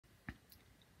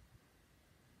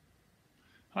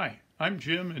Hi, I'm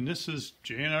Jim and this is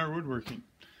J&R Woodworking.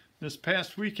 This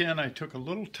past weekend I took a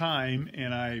little time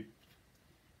and I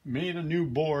made a new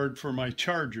board for my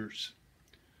chargers.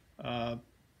 I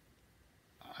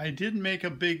didn't make a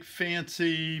big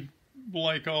fancy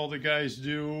like all the guys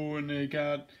do, and they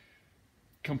got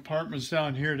compartments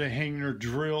down here to hang their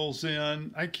drills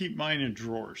in. I keep mine in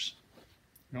drawers.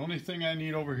 The only thing I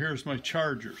need over here is my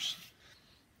chargers.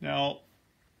 Now,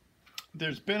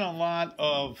 there's been a lot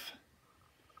of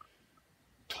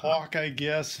talk, I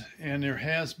guess, and there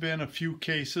has been a few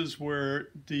cases where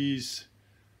these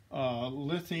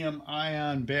lithium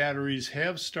ion batteries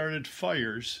have started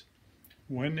fires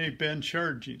when they've been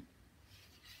charging.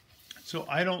 So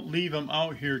I don't leave them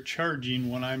out here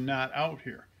charging when I'm not out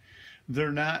here.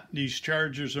 These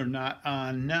chargers are not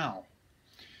on now.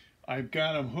 I've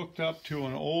got them hooked up to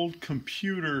an old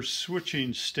computer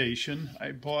switching station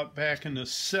I bought back in the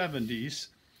 70s.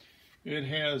 It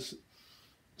has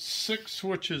 6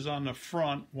 switches on the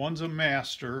front. One's a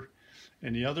master,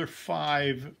 and the other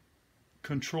 5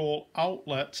 control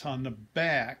outlets on the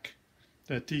back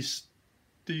that these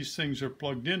things are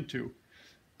plugged into.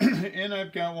 And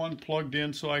I've got one plugged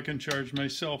in so I can charge my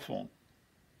cell phone.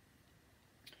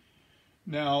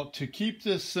 Now, to keep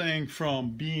this thing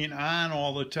from being on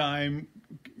all the time,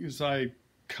 is I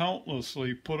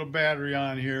countlessly put a battery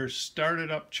on here, start it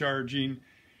up charging,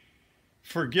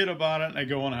 forget about it, and I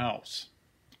go in the house.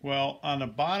 Well, on the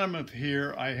bottom of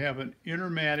here, I have an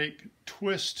Intermatic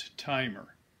twist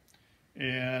timer.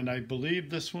 And I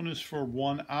believe this one is for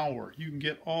 1 hour. You can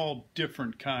get all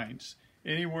different kinds.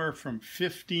 Anywhere from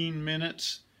 15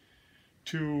 minutes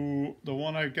to the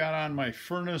one I've got on my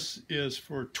furnace is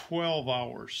for 12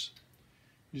 hours.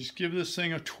 You just give this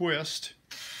thing a twist.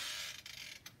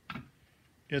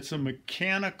 It's a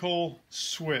mechanical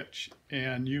switch,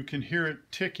 and you can hear it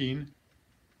ticking,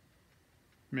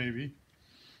 maybe,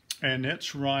 and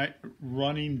it's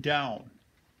running down.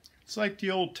 It's like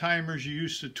the old timers you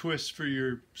used to twist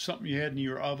for something you had in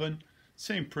your oven.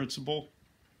 Same principle.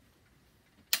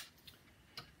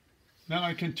 Now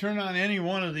I can turn on any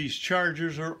one of these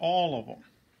chargers or all of them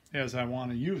as I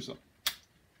want to use them.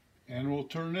 And we'll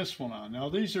turn this one on. Now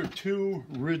these are 2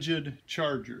 rigid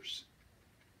chargers.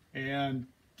 And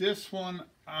this one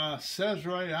says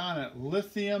right on it,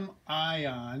 lithium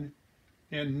ion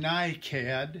and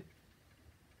NiCad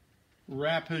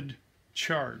rapid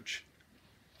charge.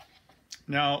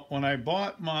 Now, when I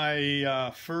bought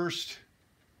my first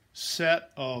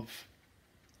set of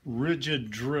rigid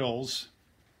drills,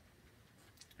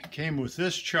 it came with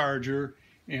this charger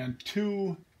and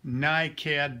 2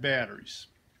 NiCad batteries.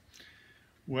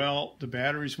 Well, the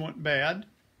batteries went bad.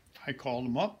 I called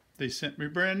them up. They sent me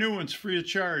brand new ones free of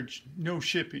charge, no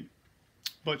shipping.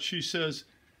 But she says,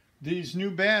 these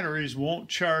new batteries won't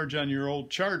charge on your old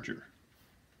charger.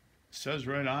 It says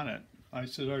right on it. I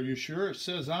said, are you sure? It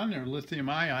says on there, lithium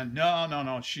ion.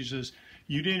 No. She says,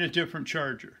 you need a different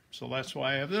charger. So that's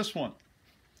why I have this one.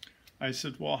 I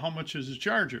said, well, how much is the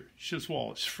charger? She says,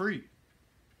 well, it's free.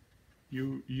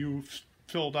 You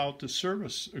filled out the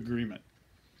service agreement.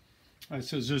 I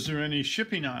says, is there any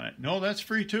shipping on it? No, that's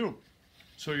free too.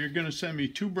 So you're going to send me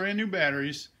 2 brand new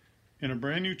batteries and a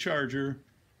brand new charger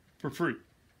for free.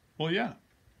 Well, yeah.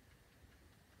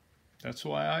 That's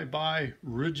why I buy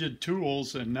Rigid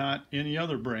Tools and not any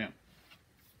other brand.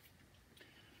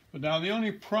 But now the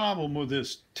only problem with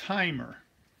this timer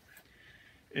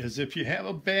is if you have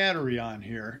a battery on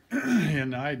here,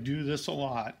 and I do this a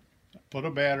lot, I put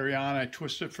a battery on, I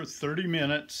twist it for 30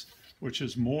 minutes, which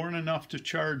is more than enough to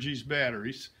charge these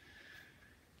batteries.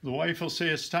 The wife will say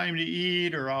it's time to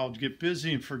eat, or I'll get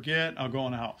busy and forget, I'll go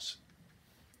in the house.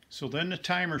 So then the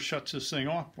timer shuts this thing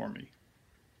off for me.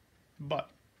 But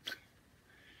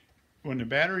when the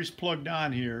battery's plugged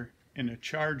on here and the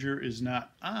charger is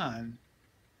not on,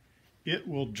 it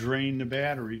will drain the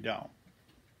battery down.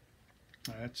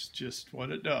 That's just what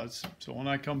it does. So when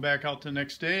I come back out the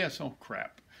next day, I say, oh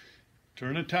crap,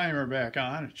 turn the timer back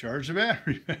on and charge the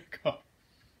battery back up.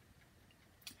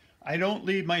 I don't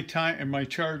leave my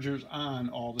chargers on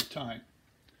all the time.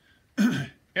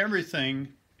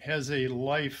 Everything has a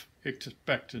life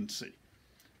expectancy.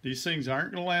 These things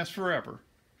aren't going to last forever.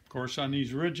 Of course, on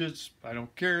these rigids, I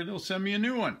don't care. They'll send me a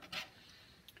new one.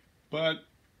 But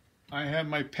I have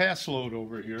my pass load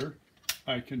over here.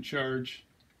 I can charge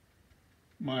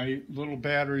my little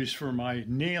batteries for my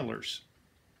nailers.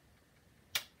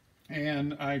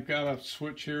 And I've got a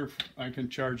switch here. I can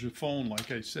charge the phone,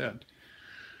 like I said.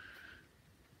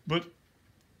 But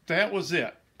that was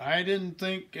it. I didn't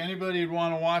think anybody would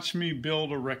want to watch me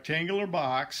build a rectangular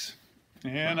box,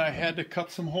 and I had to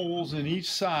cut some holes in each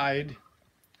side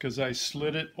because I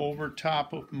slid it over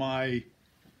top of my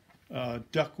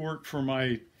ductwork for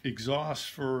my exhaust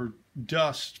for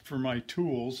dust for my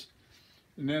tools.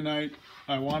 And then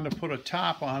I wanted to put a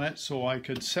top on it so I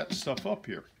could set stuff up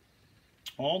here.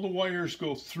 All the wires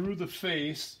go through the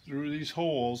face, through these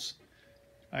holes.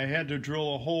 I had to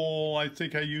drill a hole. I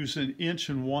think I used 1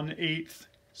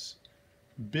 1/8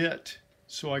 bit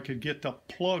so I could get the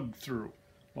plug through.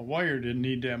 The wire didn't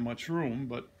need that much room,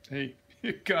 but hey,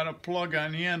 you got a plug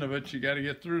on the end of it, you got to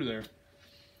get through there.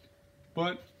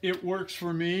 But it works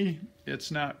for me. It's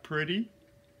not pretty,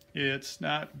 it's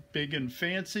not big and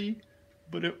fancy,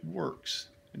 but it works,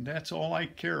 and that's all I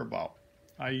care about.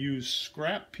 I use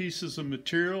scrap pieces of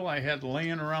material I had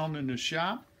laying around in the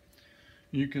shop.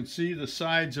 You can see the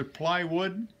sides are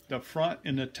plywood, the front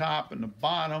and the top and the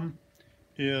bottom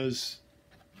is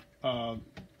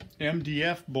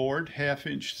MDF board, 1/2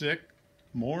 inch thick,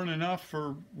 more than enough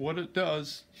for what it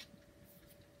does.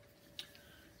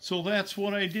 So that's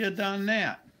what I did on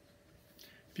that.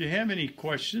 If you have any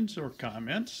questions or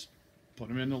comments, put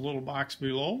them in the little box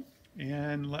below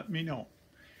and let me know.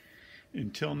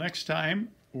 Until next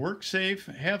time, work safe,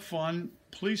 have fun,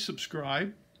 please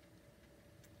subscribe,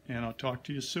 and I'll talk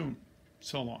to you soon.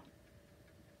 So long.